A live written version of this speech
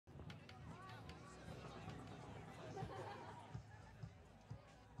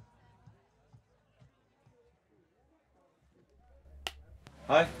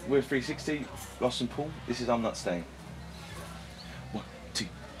Hi, we're 360, Ross and Paul. This is I'm Not Staying. 1, 2,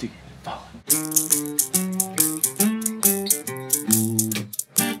 3, 4.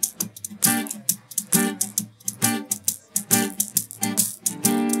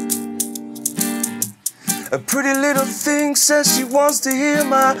 A pretty little thing says she wants to hear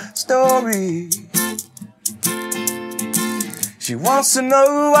my story. She wants to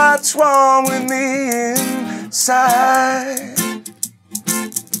know what's wrong with me inside.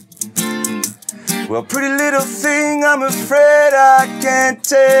 Well, pretty little thing, I'm afraid I can't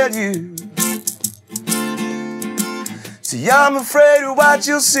tell you. See, I'm afraid of what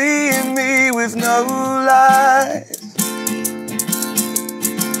you'll see in me with no light.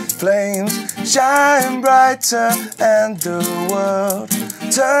 Flames shine brighter and the world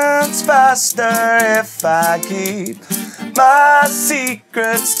turns faster if I keep my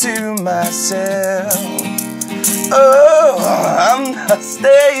secrets to myself. Oh, I'm not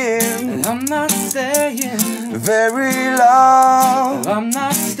staying. I'm not staying very long. I'm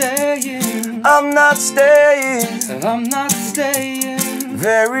not staying. I'm not staying I'm not staying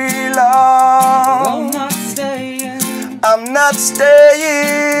very long. I'm not staying. I'm not staying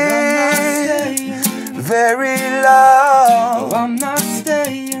very long. I'm not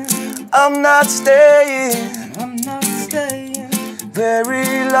staying. I'm not staying I'm not staying.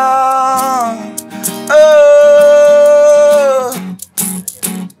 very long. Oh,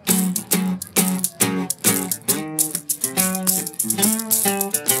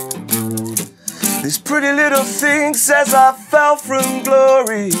 this pretty little thing says I fell from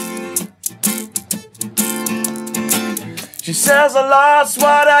glory. She says I lost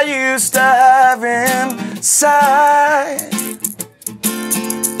what I used to have inside.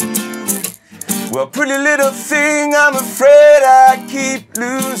 Well, pretty little thing, I'm afraid I keep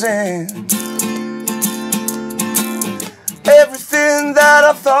losing. Everything that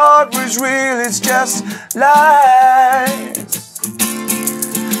I thought was real is just lies.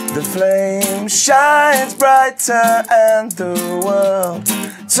 The flame shines brighter and the world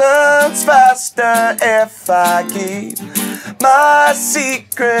turns faster if I keep my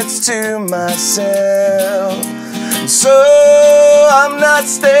secrets to myself. So I'm not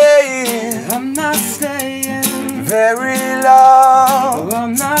staying. I'm not staying Very long.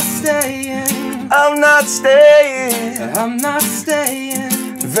 I'm not staying. I'm not staying. I'm not staying.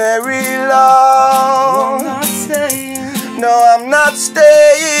 Very long. I'm not staying. No, I'm not staying.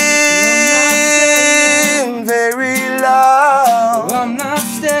 Very long. I'm not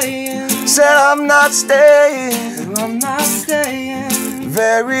staying. Said I'm not staying. I'm not staying.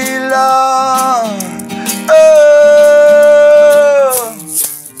 Very long. Oh.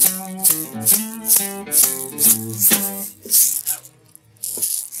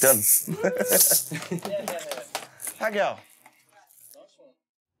 Done. Hi, girl.